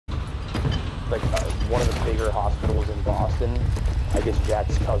like one of the bigger hospitals in Boston. I guess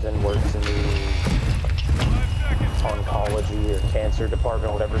Jack's cousin works in the oncology or cancer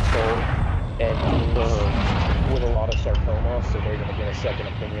department, whatever it's called, and he's with a lot of sarcoma, so they're gonna get a second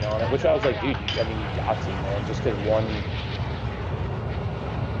opinion on it. Which I was like, dude, I mean, you got to, man, just because one,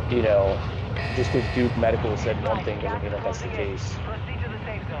 you know, just because Duke Medical said one thing doesn't mean that that's the case.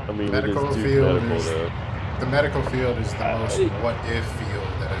 I mean, medical it is Duke field Medical, is, though. the medical field is the most what-if field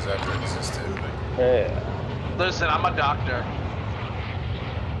that has ever existed. Yeah. Listen, I'm a doctor.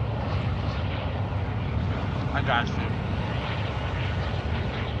 I got you.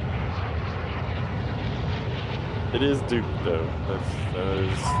 It is Duke, though. That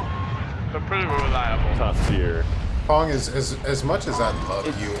is They're pretty reliable. top tier. Pong, as much as I love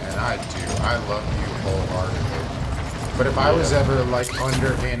you, and I do, I love you wholeheartedly. But if I was ever like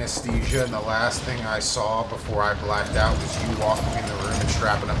under anesthesia and the last thing I saw before I blacked out was you walking in the room and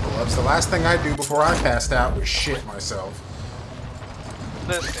strapping up gloves, the last thing I do before I passed out was shit myself.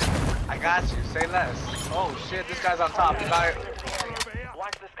 Listen, I got you. Say less. Oh shit, this guy's on top. You got it.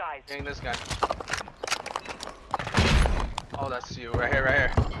 Watch the skies. Getting this guy. Oh, that's you. Right here, right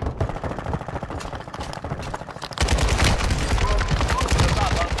here.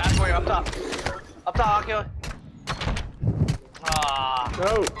 Up top. Up top, I'll kill it. Ah.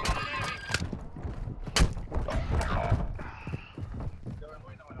 No!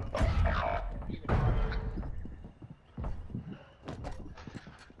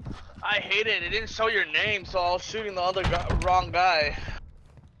 I hate it. It didn't show your name, so I was shooting the other guy, wrong guy.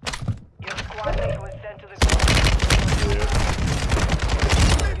 Your squad mate was sent to the gulag.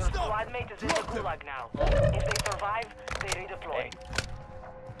 Your squad mate is in the gulag now. If they survive, they redeploy.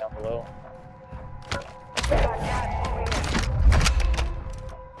 Down below. Got gas moving in.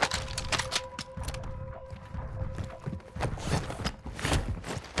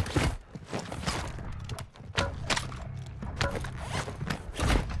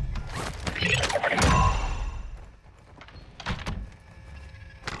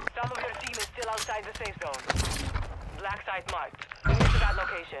 Some of your team is still outside the safe zone. Black site marked. Move to that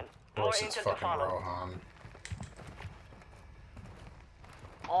location. Of More course, it's intel to fucking follow. Rohan.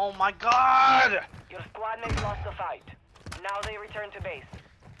 Oh my god! Your squad mate lost the fight. Now they return to base.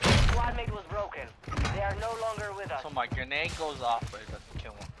 Your squad mate was broken. They are no longer with us. So my grenade goes off, but it doesn't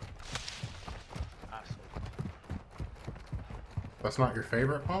kill him. Asshole. That's not your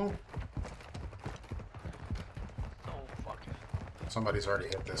favorite, Pong? Oh, fuck it. Somebody's already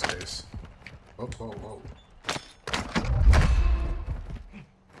hit this base. Whoa, whoa, whoa.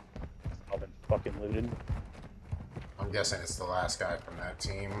 I've been fucking looted. I'm guessing it's the last guy from that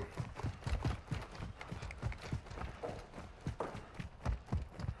team.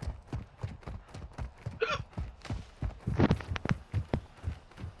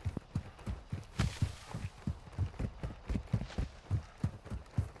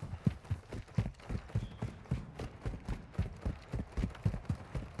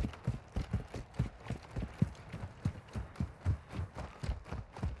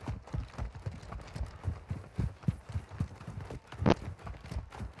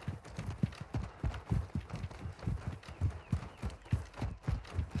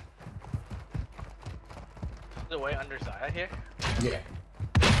 The way underside here? Yeah.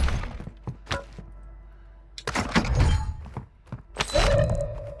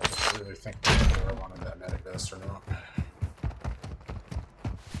 I really think I wanted that medic vest or not.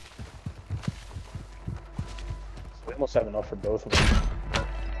 We almost have enough for both of them.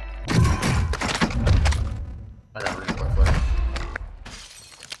 I got replay flare.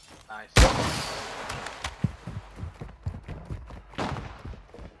 Nice.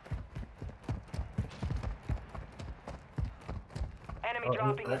 Enemy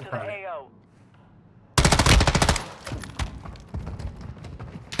dropping into the AO.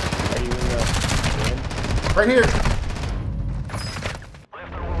 Are you in the... Right here!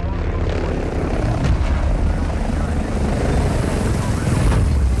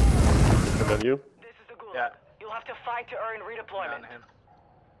 And then you? This is the gulag. Yeah. You'll have to fight to earn redeployment. Down him.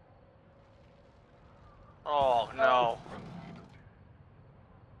 Oh no.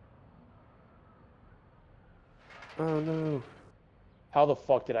 Oh no. How the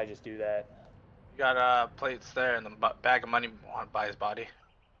fuck did I just do that? You got plates there and the bag of money by his body.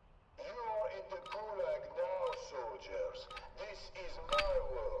 You are in the gulag now, soldiers. This is my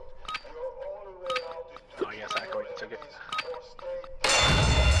world. Your only way out is to Oh yes, I go and took it. or stay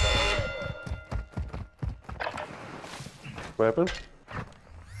What happened?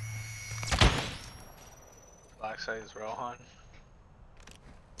 Black side is Rohan.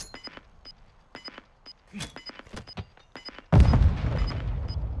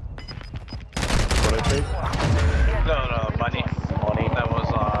 Money? No, money. Money. That was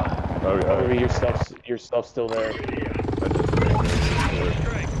Oh, Over, yeah. your stuff's still there. 30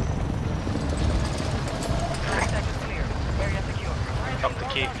 seconds clear. Area secure. Up the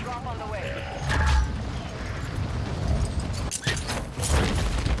key. Drop on the way.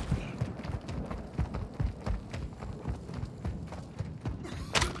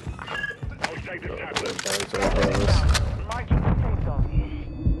 Marking the safe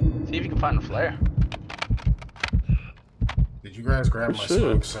zone. see if you can find a flare. Did you guys grab We my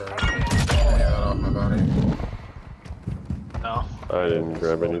should. smokes or any of that off my body? No. I didn't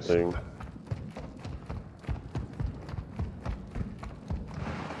grab anything.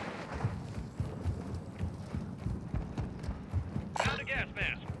 Found a gas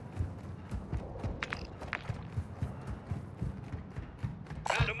mask.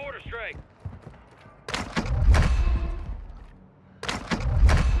 Found a mortar strike.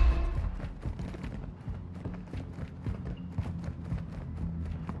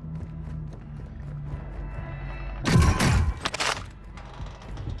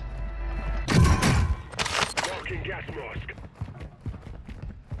 Marking gas mask.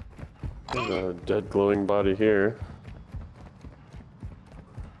 There's a dead glowing body here.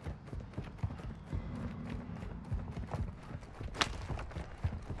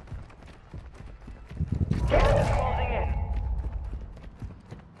 Closing in.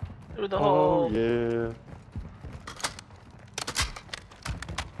 Through the Oh, hole. yeah.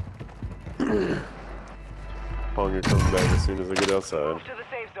 Ponger comes back as soon as I get outside. Move to the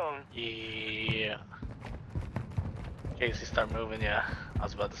safe zone. Yeah. In case you start moving, yeah. I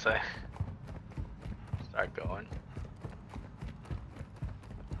was about to say. Start going.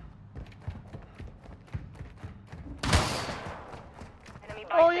 Enemy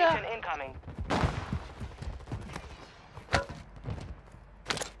Oh, buy yeah. station incoming.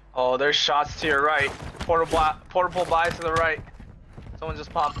 Oh, there's shots to your right. Portable buy to the right. Someone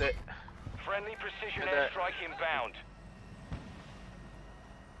just popped it. Friendly precision Look at that. airstrike inbound.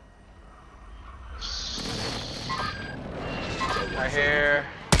 I hear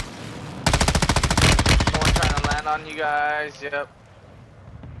someone trying to land on you guys. Yep.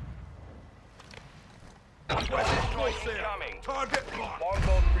 Airstrike incoming. Target locked.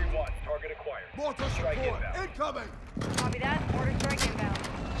 Longbow 3-1. Target acquired. Mortar Strike support inbound. incoming. Copy that. Mortar strike inbound.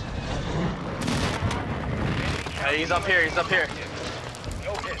 Hey, he's up here. He's up here.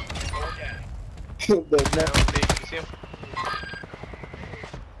 No hit. Go again. I don't see. You see him?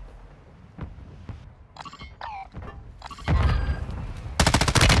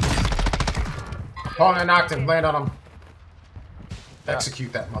 Oh, I knocked him. Land on him.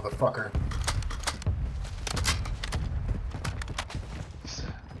 Execute that motherfucker.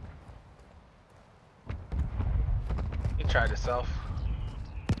 He tried himself.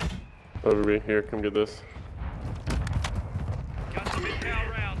 Over me, here, come get this. Got some mid-cal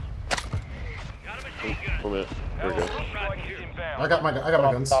rounds. Got a machine gun. 1 minute. There we go. Strike is inbound. I got my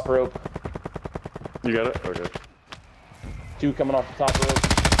Off guns. the top rope. You got it? Okay. 2 coming off the top rope.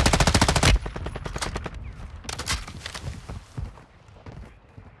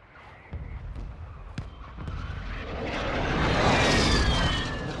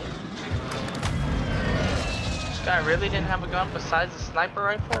 This guy really didn't have a gun besides the sniper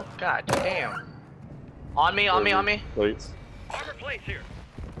rifle? God damn. On me, on me, on me. Plates. Armor plates here.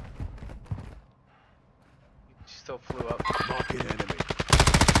 He still flew up. Marking enemy.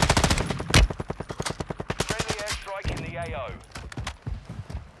 Friendly airstrike in the AO.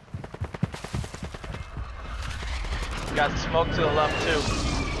 Got smoke to the left too.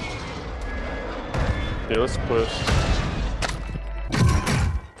 Yeah, let's push.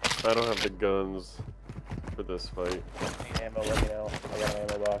 I don't have the guns for this fight. Need ammo, let me know. I got an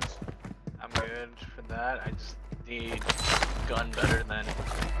ammo box. I'm good for that. I just need gun better than.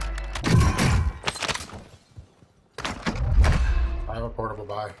 I have a portable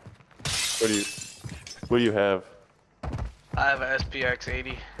buy. What do you have? I have a SPX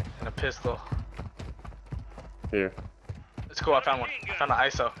 80 and a pistol. Here. It's cool. I found one. I found an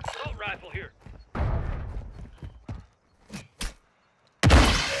ISO. Assault rifle here.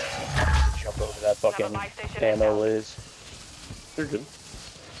 Jump over that fucking Another buy station ammo, inbound. Liz. You're good.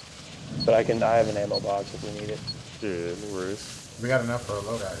 But I have an ammo box if we need it. Yeah, no worries. We got enough for a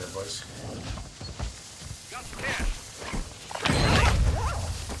loadout here, boys. Got some cash.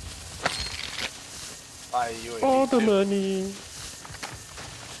 Buy UAV All the too. money.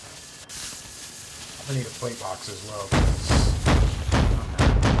 I need a plate box as well.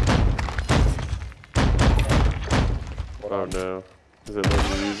 Oh no. Is it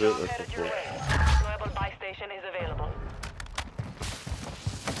letting me use it? Okay, Headed your cool. way. Deployable buy station is available.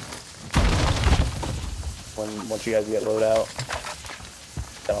 once you guys get load out.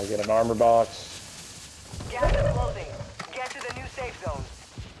 Then I'll get an armor box. Gas is closing. Get to the new safe zone.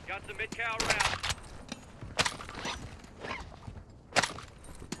 Got some mid-cal round.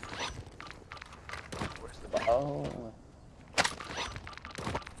 Where's the oh?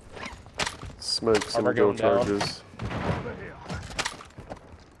 Smokes Armor and go going down. charges.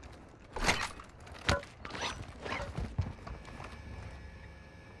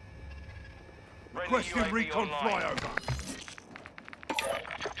 Requesting recon flyover.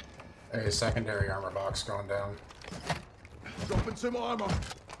 Hey, secondary armor box going down. Dropping some armor.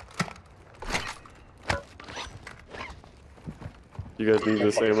 You guys need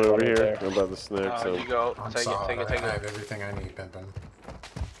this Fucking ammo squad over right here? there. I'm about to snag You some. go. I'm Take solid. it, take I have it. everything I need, Pimpin'.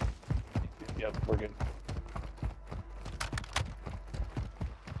 Yep, we're good.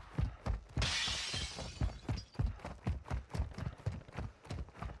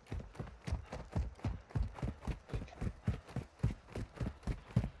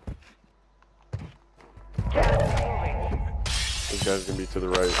 Gas is moving. These guys gonna be to the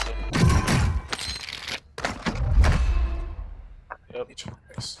right. Yep.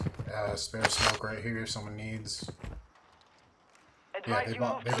 Spare smoke right here if someone needs. Yeah, Advise they you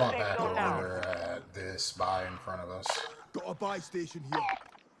bought move to the safe back zone now. earlier at this buy in front of us. Got a buy station here.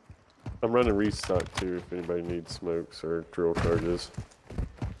 I'm running restock too if anybody needs smokes or drill charges.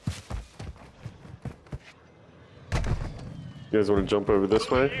 You guys want to jump over this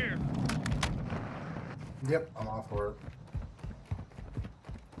way? Here. Yep, I'm all for it.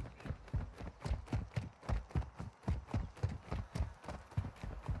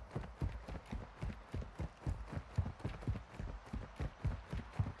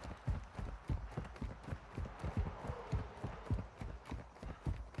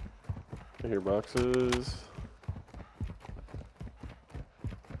 I hear boxes.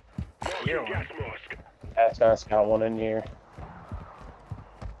 Here one. That's got one in here.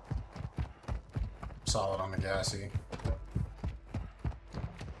 Solid on the gassy.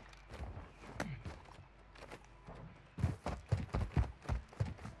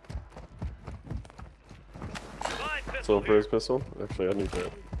 Fine, pistol Soul here. first pistol? Actually, I need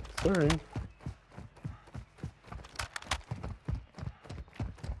that. Sorry.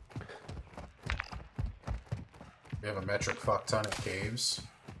 We have a metric fuck ton of caves.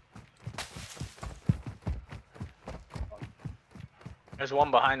 There's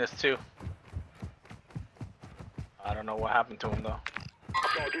one behind us too. I don't know what happened to him though.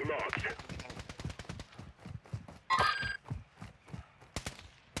 Target marked.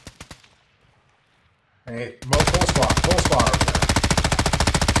 Hey, full squad over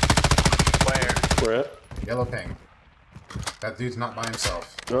Where? Where at? there. Yellow ping. That dude's not by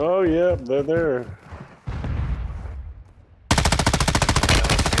himself. Oh, yeah, they're there.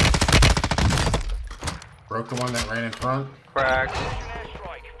 Broke the one that ran in front. Crack.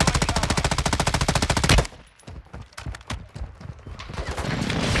 Airstrike.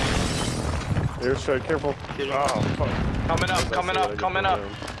 Airstrike, careful. Oh, fuck. Coming up.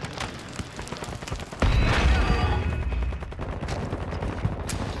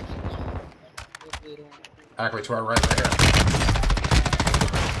 Actually, to our right here.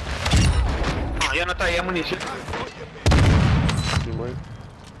 Ya no traía munición. Team white.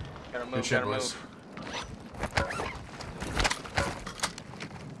 Gotta Good move, shit, gotta boys. move.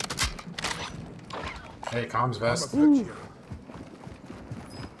 Hey, comms vest. Oh,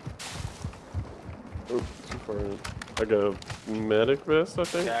 too far in. I got a medic vest, I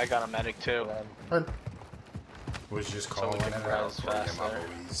think. Yeah, I got a medic too. Was just So calling we it can out res for you, fast my there.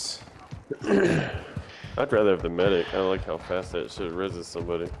 boys. I'd rather have the medic. I like how fast that shit reses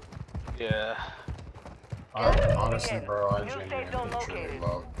somebody. Yeah. Honestly, bro, I New safe genuinely zone truly located.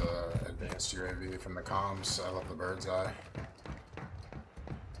 love the advanced UAV from the comms. I love the bird's eye.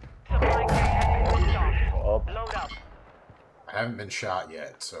 Supply crate has been restocked. Up. Load up. I haven't been shot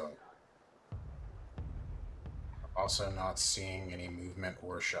yet, so. Also not seeing any movement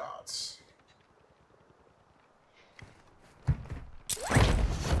or shots.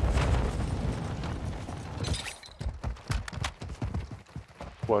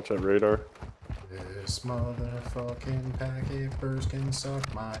 Watch that radar. This motherfucking packet first can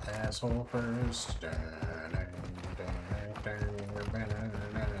suck my asshole first.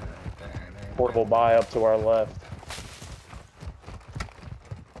 Portable buy up to our left.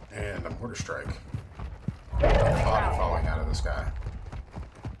 And a mortar strike. And a body falling out of the sky.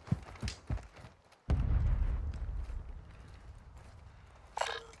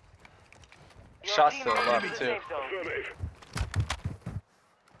 Your Shots team to the is left, in the too. safe zone. Affirmative.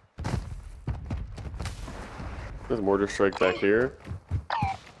 There's a mortar strike back here.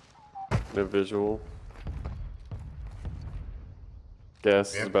 No visual. Gas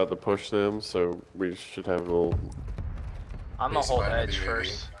is Yep. about to push them, so we should have a little I'm gonna hold Baseline of edge the UAV.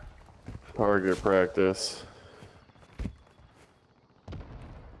 first. target practice.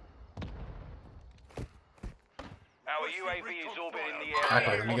 Our UAV is orbiting the area.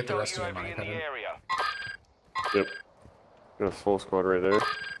 Actually, let me get the rest Hostile of your money, UAV in the Kevin. area. Yep. Got a full squad right there.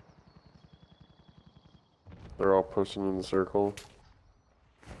 They're all pushing in the circle.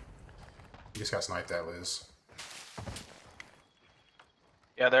 You just got sniped at, Liz.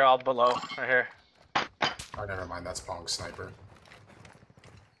 Yeah, they're all below, right here. Oh, never mind. That's Pong's sniper.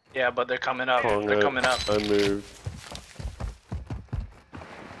 Yeah, but they're coming up. Pong They're up. coming up. I moved.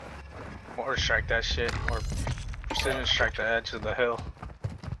 Or strike that shit. Or precision strike the edge of the hill.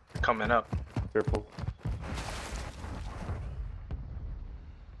 They're coming up. Careful.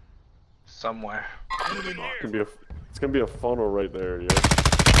 Somewhere. Enemy mark. It's gonna be a funnel right there, yeah.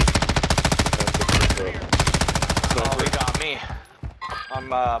 Oh, they got me.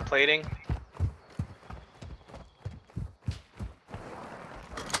 I'm plating.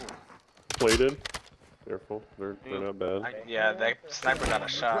 Plated. Careful. They're not bad. Yeah, that sniper got a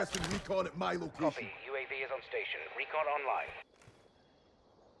shot. Requesting recon at my location. Copy. UAV is on station. Recon online.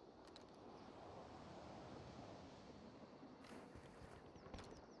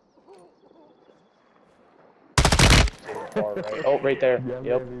 Far right. Oh, right there.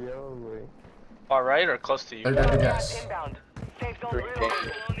 Yep. Far right or close to you? They're dead to gas. Inbound. Safe zone Green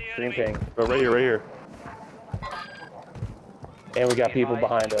relocated. ping. Green ping. Oh, right here, right here. And we got people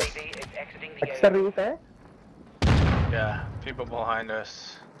behind us. UAV is exiting the area. Yeah, people behind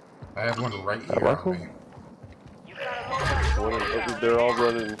us. I have one right here on me. You've got a local They're all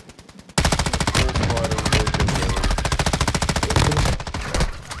running. Full squad in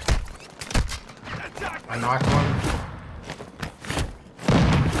I knocked one.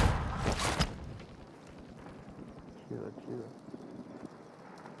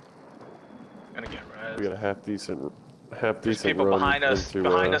 Gonna get We res. got a half decent There's people run behind us. into,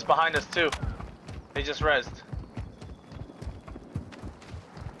 Behind us too. They just rezzed.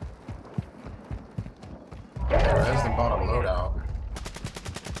 There's the bottom loadout.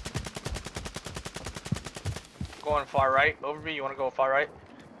 Going far right. Overview, you wanna go far right?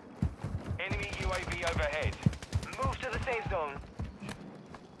 Enemy UAV overhead. Move to the safe zone.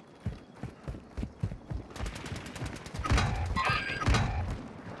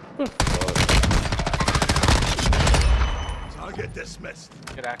 Target dismissed.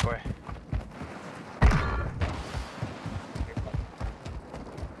 Get that way.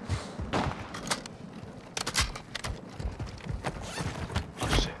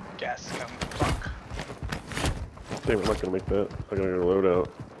 Oh shit, gas is coming. Fuck. Damn, I'm not gonna make that. I gotta go load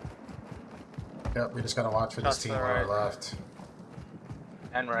out. Yep, we just gotta watch for this Shots team to on the our right. left.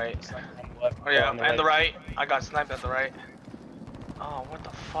 And right. Left, Oh yeah, on and the right. I got sniped at the right. Oh, what the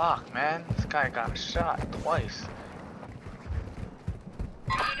fuck, man? This guy got shot twice.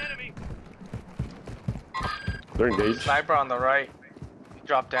 An enemy. They're engaged. Sniper on the right. He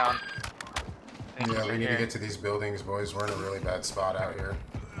dropped down. I think Yeah, he's we right need to here. get to these buildings, boys. We're in a really bad spot out here.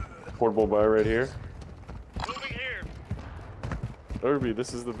 Portable buy right here. Moving here. Irby,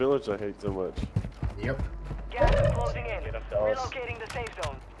 this is the village I hate so much. Yep. Gas is closing in. Get up, fellas. Relocating the safe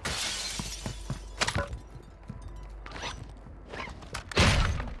zone.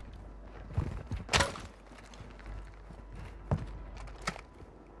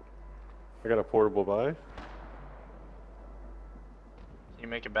 I got a portable buy. Can you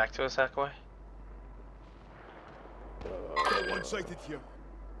make it back to us, Hackaway? Got one sighted here.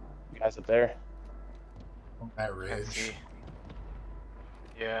 Guys up there. That Can't ridge. see.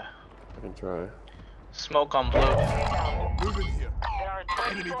 Yeah. I can try. Smoke on blue. Inbound. Moving here. There are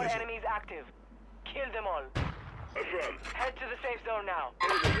 24 Enemy vision. enemies active. Kill them all. Head to the safe zone now.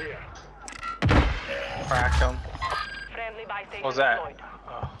 Cracked him. Friendly buy station What was that? deployed.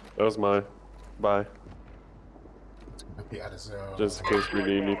 Oh, That was my buy. Be out of zone. Just in case we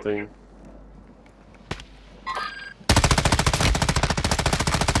need anything.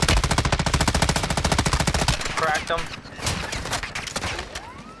 cracked him.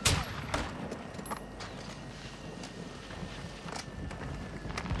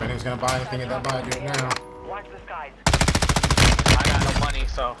 If anyone's gonna buy anything at that buy, do it now. Watch the skies. I got no money,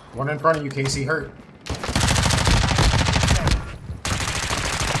 so One in front of you, Casey. Hurt.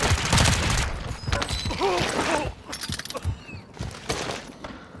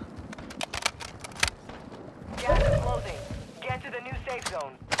 Gas is closing. Get to the new safe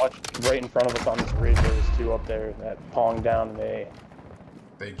zone. Watch right in front of us on this ridge. There was two up there that ponged down and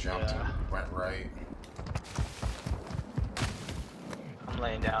They jumped and went right. I'm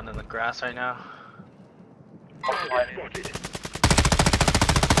laying down in the grass right now.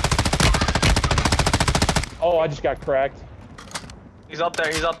 Oh, I just got cracked. He's up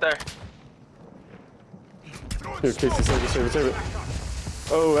there. He's up there. Here, Casey, save it, save it, save it.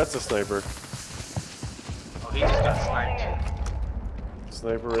 Oh, that's a sniper. Oh, he just got sniped.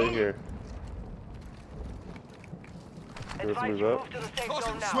 Sniper right here. Let's Advise move you up. move to the safe zone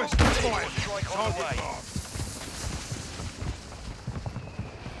Tossing now. switch to fire. Strike on the Target way. marked.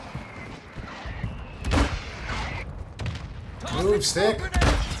 Move, stick.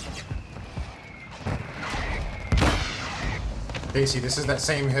 Casey, this is that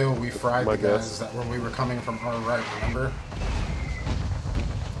same hill we fried My the guys guess. that when we were coming from our right, remember?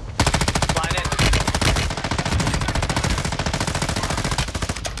 Flying in.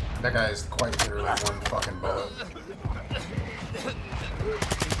 That guy is quite literally one fucking bullet.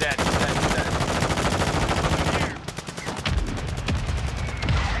 He's dead. He's dead. He's dead.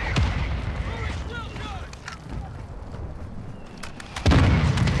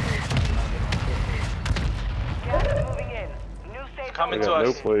 Gas is moving in. New safe I Coming zone. to got no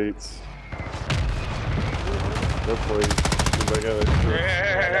us. plates. No plates. Dude, I got it.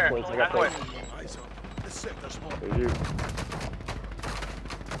 Here. Plates, I I got got it. plates. Eyes up. This sector's hot. Thank you.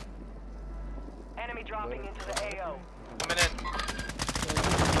 Enemy dropping into the AO. Coming in.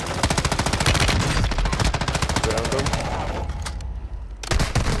 Ground them.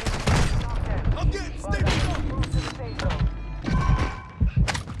 I'm getting snipped up. Move to the safe zone.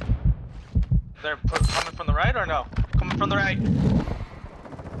 They're coming from the right or no? Coming from the right.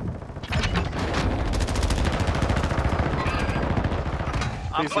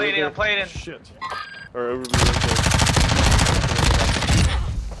 I'm Casey, playing in. right I'm playing in. there. Shit. Alright, over right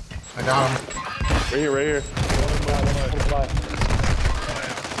I got him. there. Right here, right here.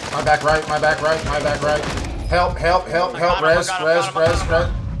 My back right, my back right, my back right. Help, help, help, help, got him, res, I got him, res, got him, I res, got res.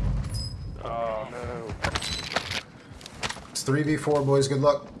 him. Oh, no. It's 3v4, boys, good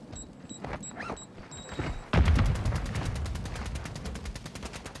luck.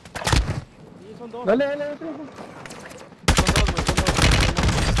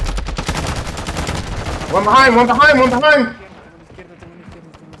 One behind, one behind, one behind! You're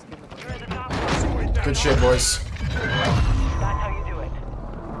in the top one. Good shit, boys. That's how you do it.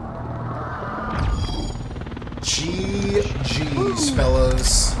 GG's,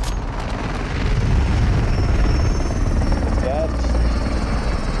 fellas. That's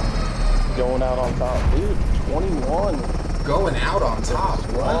going out on top. Dude, 21. Going out on top, what?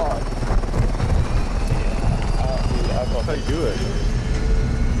 Squad. Dude, I thought How you do it?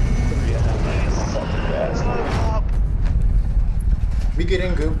 We get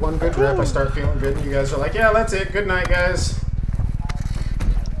in good, one good rep, I start feeling good, and you guys are like, yeah, that's it, good night, guys.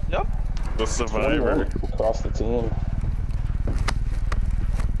 Yep. The survivor. Across the team.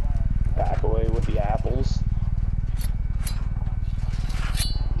 Back away with the apples.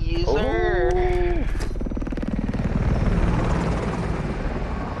 User. Oh.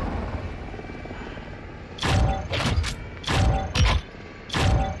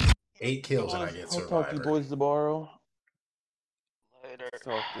 8 kills and I get I'll talk to you survivor. boys tomorrow. Later.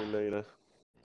 Talk to you later.